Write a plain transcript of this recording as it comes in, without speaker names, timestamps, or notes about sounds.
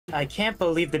I can't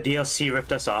believe the DLC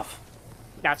ripped us off.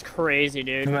 That's crazy,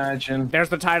 dude. Imagine. There's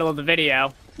the title of the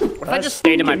video. What if I just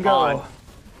stayed in my pod?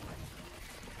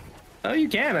 Oh, you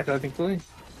can, I think.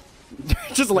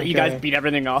 Just let you guys beat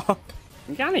everything off.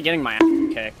 I'm kind of getting my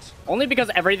ass kicked. Only because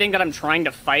everything that I'm trying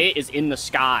to fight is in the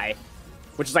sky.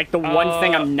 Which is like the one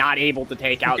thing I'm not able to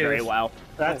take out very well.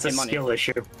 That's a skill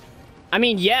issue. I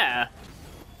mean, yeah.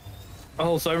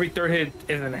 Oh, so every third hit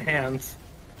is in hands.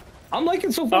 I'm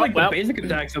liking so far the basic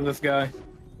attacks of this guy.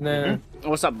 Nah.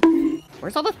 What's up?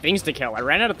 Where's all the things to kill? I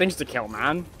ran out of things to kill,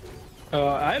 man.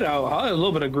 I had a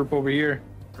little bit of group over here.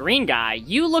 Green guy,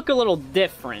 you look a little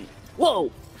different.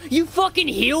 Whoa! You fucking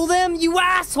heal them, you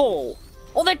asshole!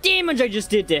 All that damage I just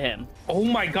did to him. Oh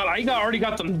my god, I already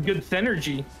got some good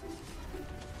synergy.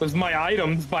 Was my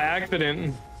items by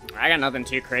accident. I got nothing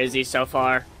too crazy so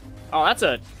far. Oh, that's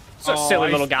a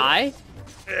silly little guy.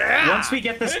 Once we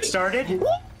get this started,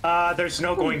 there's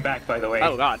no going back, by the way.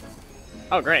 Oh god.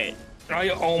 Oh great. I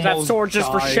almost That sword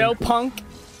just for died. show, punk?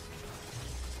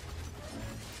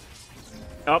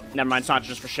 Oh, never mind, it's not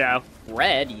just for show.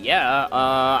 Red, yeah.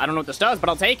 I don't know what this does, but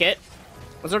I'll take it.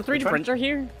 Was there a 3D printer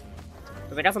here?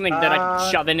 Because I got something that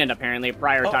I shove in it, apparently.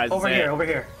 Prioritizes over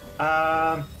here.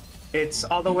 It's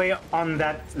all the way on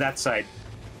that side.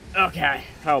 Okay.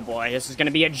 Oh boy, this is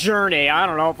gonna be a journey. I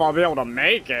don't know if I'll be able to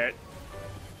make it.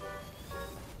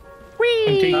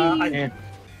 Whee!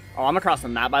 Oh, I'm across the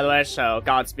map, by the way, so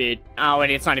Godspeed. Oh, wait,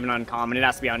 it's not even uncommon. It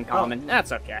has to be uncommon.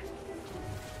 That's okay.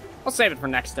 I'll save it for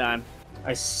next time.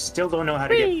 I still don't know how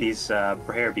to get these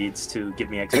prayer beads to give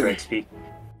me extra XP.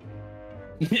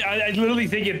 Yeah, I literally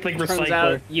think it's like Turns recycler.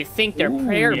 out you think they're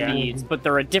prayer beads, but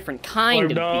they're a different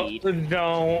kind of bead.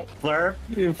 Don't. Fleur,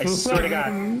 I swear to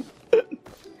God.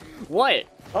 What?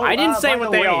 Oh, I didn't say by what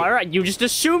the they way. are. You just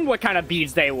assumed what kind of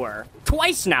beads they were.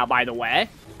 Twice now, by the way.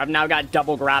 I've now got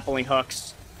double grappling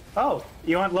hooks. Oh,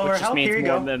 you want lower Which just health? means Here you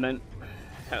more go. movement.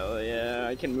 Hell yeah,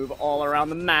 I can move all around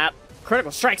the map.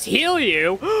 Critical strikes heal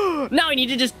you? Now I need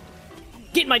to just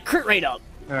get my crit rate up.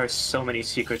 There are so many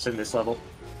secrets in this level.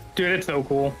 Dude, it's so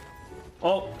cool.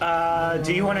 Oh,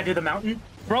 do you want to do the mountain?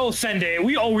 Bro, send it.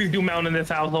 We always do mountain in this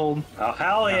household. Oh,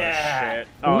 hell yeah. Shit.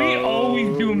 We Oh,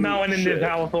 always do mountain in this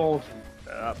household.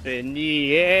 Up in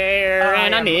the air,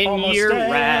 and I'm in almost your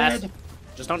dead. ass.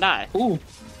 Just don't die. Ooh,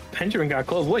 Benjamin got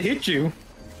close. What hit you? What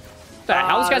the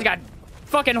hell? This guy's got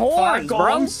fucking horns, bro.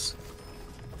 golems.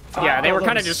 Yeah, they were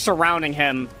kind golems. of just surrounding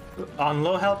him. On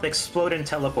low health, explode and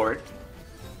teleport.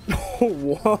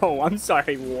 Whoa, I'm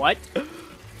sorry, what?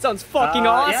 Sounds fucking Yeah.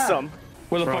 awesome.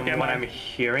 Where the From fuck am what I? I'm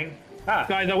hearing. Ah.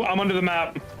 Guys, I'm under the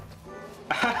map.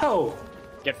 Ow!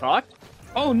 Get fucked?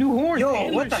 Oh, new horn. Yo,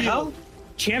 and what the shield. hell?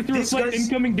 Chance to These reflect guys-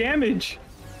 incoming damage.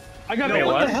 I got Yo, Wait,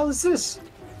 what what? the hell is this?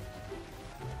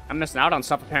 I'm missing out on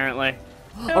stuff, apparently. A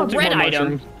I'll take red more item.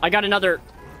 mushrooms. I got another...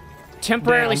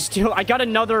 Temporarily Damn. steal... I got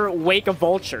another wake of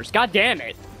vultures. God damn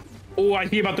it. Oh, I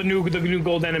see about the new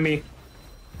gold enemy.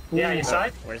 Yeah, you saw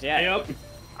it? Where's he at? Yep.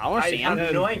 I want to I see him.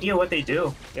 have no idea what they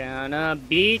do. Gonna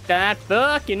beat that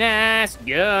fucking ass.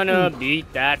 Gonna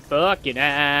beat that fucking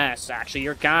ass. Actually,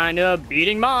 you're kind of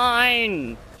beating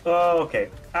mine. Oh, okay.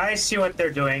 I see what they're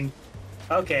doing.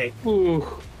 Okay. Ooh.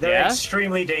 They're Yeah?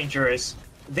 extremely dangerous.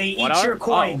 They What eat are? your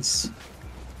coins.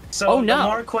 So Oh, no. the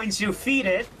more coins you feed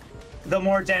it, the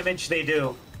more damage they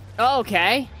do.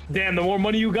 Okay. Damn, the more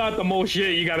money you got, the more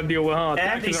shit you gotta deal with, huh?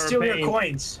 And they Taxes are a steal your pain.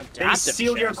 coins. They Adaptive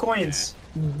steal your chest. coins.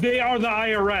 They are the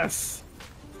IRS.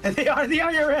 They are the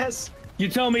IRS. You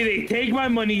tell me they take my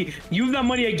money, use that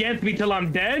money against me till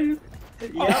I'm dead?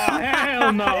 Oh,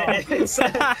 hell no. It's the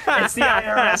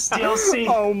IRS DLC.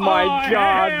 Oh my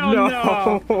god, hell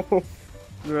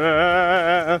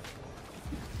no.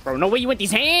 Bro, no way you want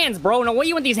these hands, bro. No way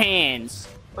you want these hands.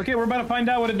 Okay, we're about to find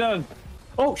out what it does.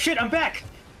 Oh shit, I'm back.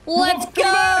 Let's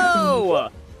go!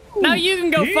 Now you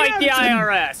can go fight the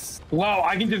IRS. Wow,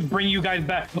 I can just bring you guys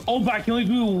back. Oh, but I can only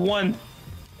do one.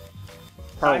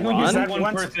 Per I can only Is do that one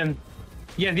once- person.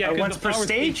 Yeah, 'cause Once the per flower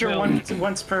stage or filled.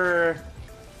 once per?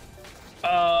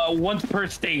 Once per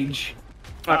stage.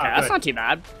 Okay, that's good. not too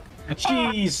bad.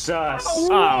 Jesus.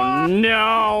 Oh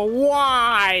no,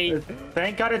 why?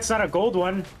 Thank God it's not a gold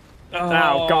one.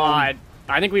 Oh god.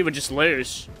 I think we would just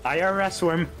lose. IRS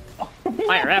worm.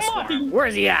 IRS one. Where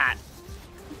is he at?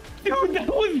 Dude, that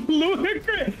was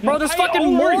ludicrous. Bro, there's I fucking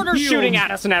overhealed. mortar shooting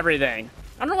at us and everything.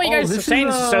 I don't know why you Oh, guys are this saying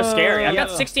is, this is so scary. I've got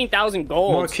yeah. 16,000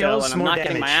 gold More still, kills, and I'm more not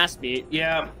getting my damage. ass beat.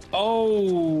 Yeah. Oh,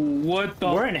 what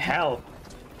the? We're in hell.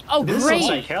 Oh, This great! looks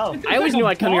like hell. I always knew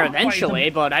I'd come here Dog fight. eventually,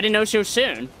 but I didn't know so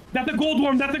soon. That's a gold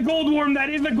worm. That's a gold worm. That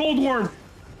is a gold worm.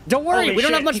 Don't worry, Holy we don't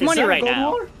shit, have much is money that a right gold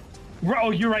now. worm?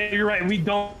 Bro, you're right. You're right. We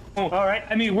don't. All right.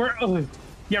 I mean, we're.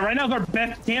 Yeah, right now's our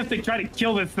best chance to try to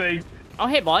kill this thing. Oh,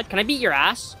 hey, bud. Can I beat your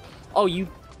ass? Oh, you...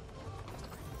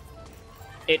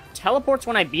 It teleports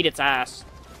when I beat its ass.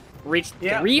 Reach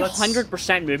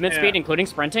 300% movement speed, including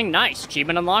sprinting. Nice.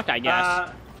 Achievement unlocked, I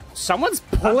guess. Someone's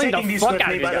pulling the fuck out of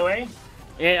me, by the way.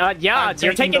 Yeah,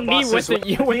 you're taking me with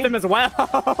them as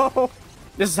well.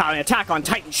 This is how an Attack on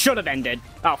Titan should have ended.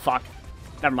 Oh, fuck.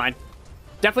 Never mind.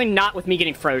 Definitely not with me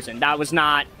getting frozen. That was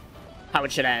not how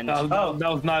it should end. That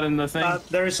was not in the thing.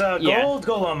 There's a gold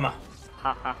golem.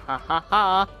 Ha ha ha ha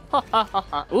ha. Ha ha ha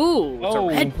ha. Ooh, it's a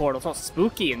red portal. It's all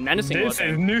spooky and menacing This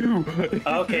looking. is new.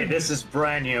 Okay, this is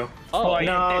brand new. Oh,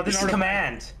 no, this is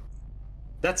command.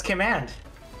 That's command.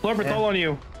 Flurpledur, it's all on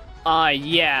you.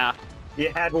 Yeah.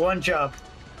 You had one job.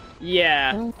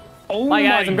 Yeah. Oh Bye,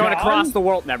 guys. my I'm going God. across the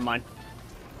world. Never mind.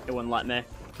 It wouldn't let me.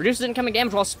 Reduces incoming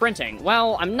damage while sprinting.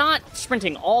 Well, I'm not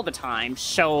sprinting all the time,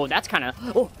 so that's kind of...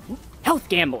 Oh, health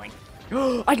gambling.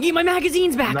 I can get my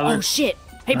magazines back. Oh, shit.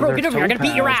 Hey, bro, get over here. I'm gonna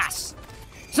beat your ass.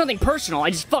 It's nothing personal. I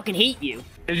just fucking hate you.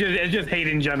 It's just hate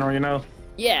in general, you know?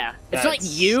 Yeah. It's not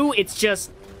you. It's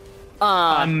just...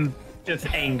 I'm just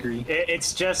angry.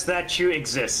 It's just that you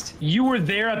exist. You were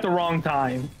there at the wrong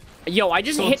time. Yo, I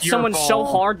just hit someone so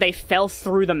hard they fell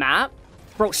through the map.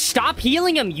 Bro, stop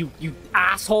healing him, you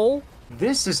asshole.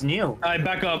 This is new. All right,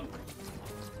 back up.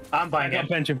 I'm buying it.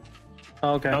 Bench him.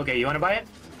 Okay. Okay, you want to buy it?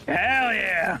 Hell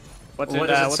yeah. What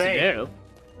does it say? Do?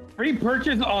 Free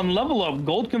purchase on level up.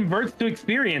 Gold converts to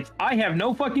experience. I have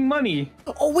no fucking money.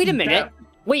 Oh, wait a minute.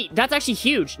 Wait, that's actually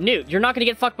huge. Newt, you're not gonna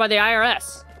get fucked by the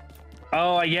IRS.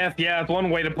 Oh, I guess, yeah, that's one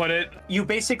way to put it. You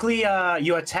basically,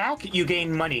 you attack, you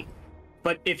gain money.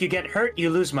 But if you get hurt, you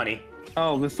lose money.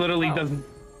 Oh, this literally doesn't...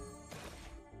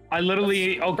 I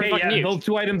literally... Okay, yeah, those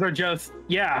two items are just...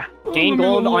 Yeah. Gain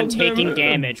gold on taking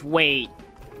damage. Wait.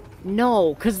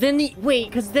 No, because then the... Wait,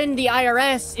 because then the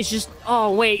IRS is just...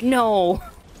 Oh, wait, no.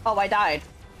 Oh, I died.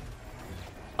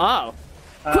 Oh.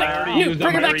 Quick, Newt,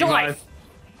 bring her back to life.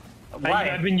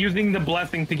 I've been using the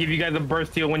blessing to give you guys a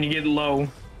burst heal when you get low.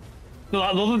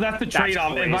 So that's the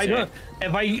trade-off.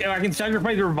 If I can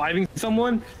sacrifice reviving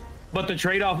someone, but the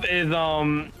trade-off is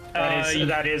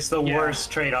that is the worst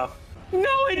trade-off.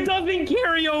 No, it doesn't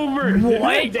carry over.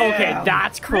 What? Okay,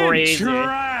 that's crazy.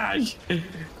 Trash.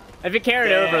 If it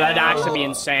carried over, that'd actually be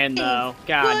insane, though.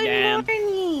 God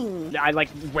damn. I like,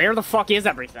 where the fuck is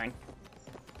everything?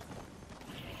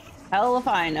 Hell if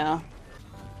I know.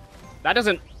 That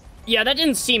doesn't... Yeah, that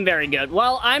didn't seem very good.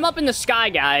 Well, I'm up in the sky,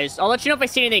 guys. I'll let you know if I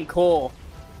see anything cool.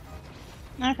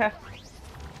 Okay.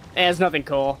 There's nothing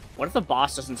cool. What if the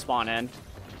boss doesn't spawn in?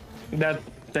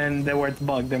 Then where it's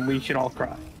bugged, then we should all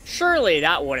cry. Surely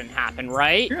that wouldn't happen,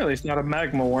 right? Surely it's not a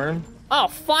magma worm. Oh,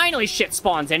 finally shit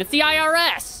spawns in. It's the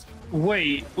IRS.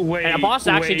 Wait. And a boss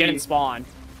actually didn't spawn.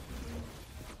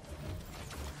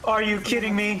 Are you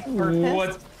kidding me?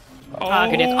 What?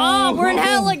 Oh, we're in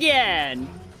hell again.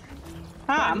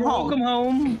 Hi, I'm home. Welcome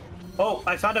home. Oh,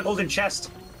 I found a golden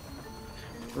chest.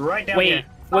 Right down here.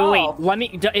 Wait. Let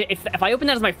me... If I open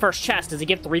that as my first chest, does it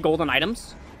give 3 golden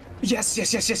items? Yes.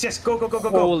 Go.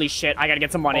 Holy shit, I gotta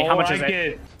get some money. How much is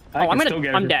it?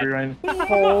 I'm dead. Right.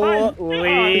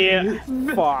 Holy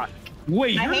fuck.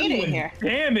 Wait, I you're hate it doing here.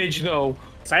 damage, though.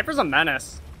 Cypher's a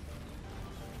menace.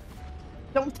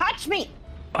 Don't touch me!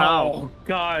 Oh,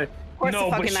 God. Of course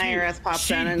the fucking IRS pops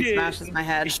in and smashes my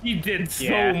head. She did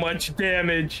so much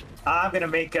damage. I'm gonna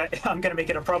make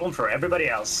it a problem for everybody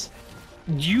else.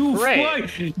 You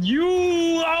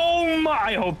oh my,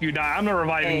 I hope you die. I'm not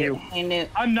reviving you. Hey, Newt.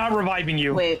 I'm not reviving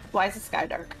you. Wait, why is the sky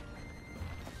dark?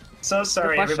 So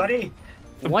sorry, everybody.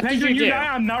 What did you do? Die,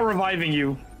 I'm not reviving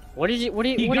you. What did you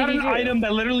He got an item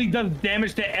that literally does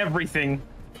damage to everything.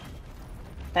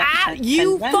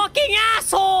 You fucking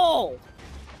asshole!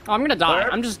 Oh, I'm gonna die.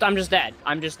 I'm just dead.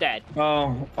 I'm just dead.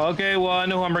 Oh, okay, well, I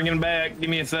know who I'm bringing back. Give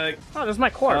me a sec. Oh, there's my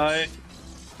corpse.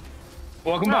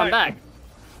 Welcome I'm back. back.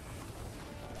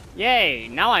 Yay,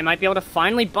 now I might be able to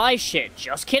finally buy shit.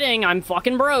 Just kidding, I'm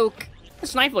fucking broke.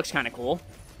 This knife looks kind of cool.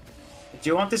 Do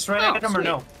you want this red item or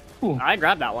no? Ooh. I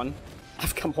grabbed that one.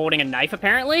 I'm holding a knife,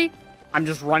 apparently. I'm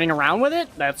just running around with it.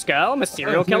 Let's go. I'm a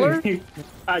serial killer.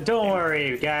 Don't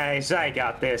worry, guys. I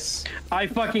got this. I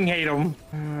fucking hate him.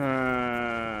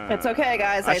 It's okay,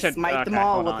 guys. I smite them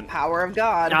all with the power of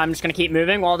God. I'm just gonna keep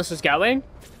moving while this is going.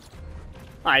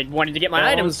 I wanted to get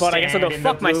my items, but I guess I'll go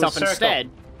fuck myself instead.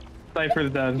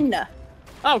 Cypher's dead. No.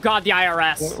 Oh god, the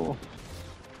IRS. Whoa.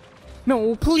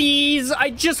 No, please. I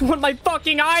just want my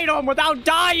fucking item without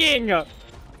dying.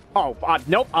 Oh,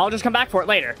 nope. I'll just come back for it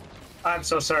later. I'm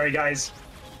so sorry, guys.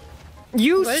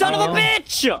 You son of a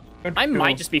bitch! I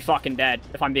might just be fucking dead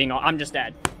if I'm being... I'm just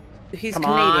dead. He's Come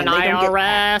Canadian. on, They don't get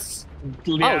IRS.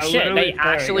 Yeah, Oh shit, they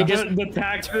actually just... The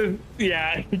taxes,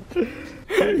 yeah.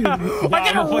 I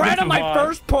get a red on my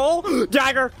first pull!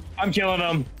 Dagger! I'm killing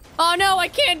him. Oh no, I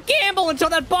can't gamble until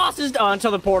that boss is... until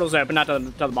the portal's open, not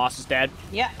until the boss is dead.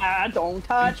 Yeah, don't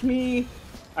touch me.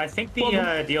 I think the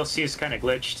DLC is kind of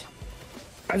glitched.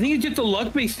 I think it's just a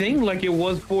luck-based thing, like it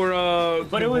was for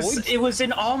But it was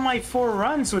in all my 4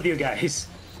 runs with you guys.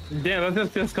 Damn,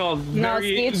 that's just called. No,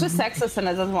 see, it's just sexist and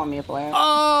it doesn't want me to play it.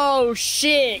 Oh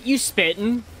shit, you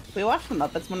spitting. We watch the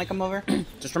Muppets when I come over.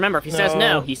 Just remember, if he says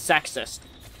no, he's sexist.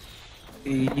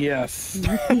 Yes.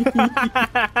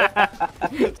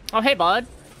 Oh hey bud,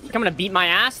 you're coming to beat my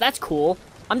ass? That's cool.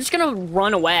 I'm just gonna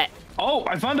run away. Oh,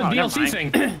 I found a DLC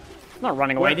thing. I'm not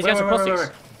running away. These guys are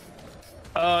pussies.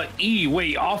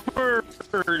 Wait, offer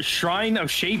Shrine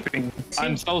of Shaping.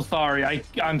 I'm so sorry.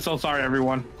 I'm so sorry,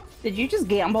 everyone. Did you just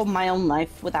gamble my own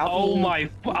life without me? Oh my,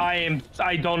 I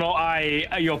don't know,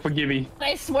 you'll forgive me.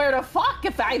 I swear to fuck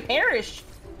if I perish.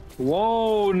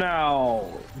 Whoa, now.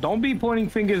 Don't be pointing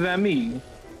fingers at me.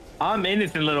 I'm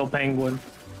innocent, little penguin.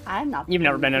 I'm not. You've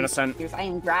never been innocent. I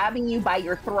am grabbing you by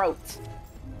your throat.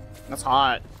 That's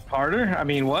hot. Harder? I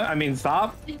mean, what? I mean,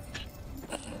 stop.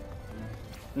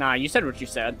 Nah, you said what you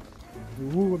said.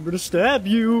 Ooh, I'm gonna stab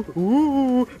you.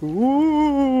 Ooh,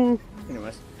 ooh.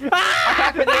 Anyways.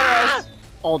 Attack with the arrows.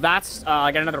 Oh, that's,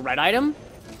 I got another red item?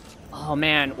 Oh,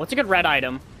 man. What's a good red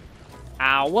item?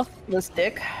 Ow. The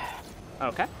stick.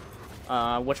 Okay.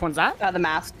 Which one's that? The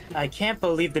mask. I can't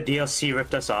believe the DLC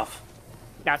ripped us off.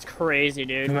 That's crazy,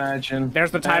 dude. Imagine.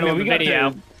 There's the title of the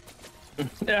video.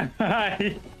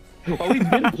 Well, we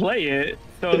didn't play it,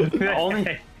 so...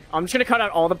 Only... I'm just gonna cut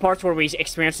out all the parts where we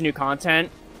experience new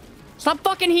content. Stop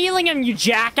fucking healing him, you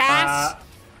jackass!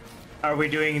 Are we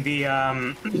doing the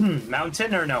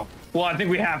mountain or no? Well, I think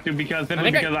we have to because I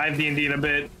have D&D in a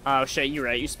bit. Oh shit, you're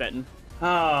right. You spitting.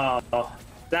 Oh,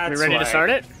 that's We ready to start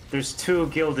it? There's 2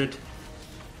 gilded.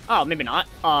 Oh, maybe not.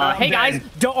 Hey guys.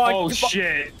 Oh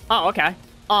shit. Oh, okay.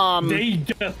 They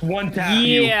just one-tap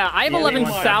you. Yeah, I have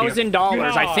 $11,000.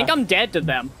 I think I'm dead to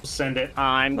them. Send it.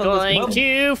 I'm going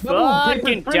to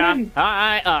fucking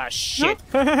die. Shit.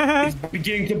 He's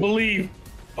beginning to believe.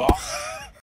 Oh.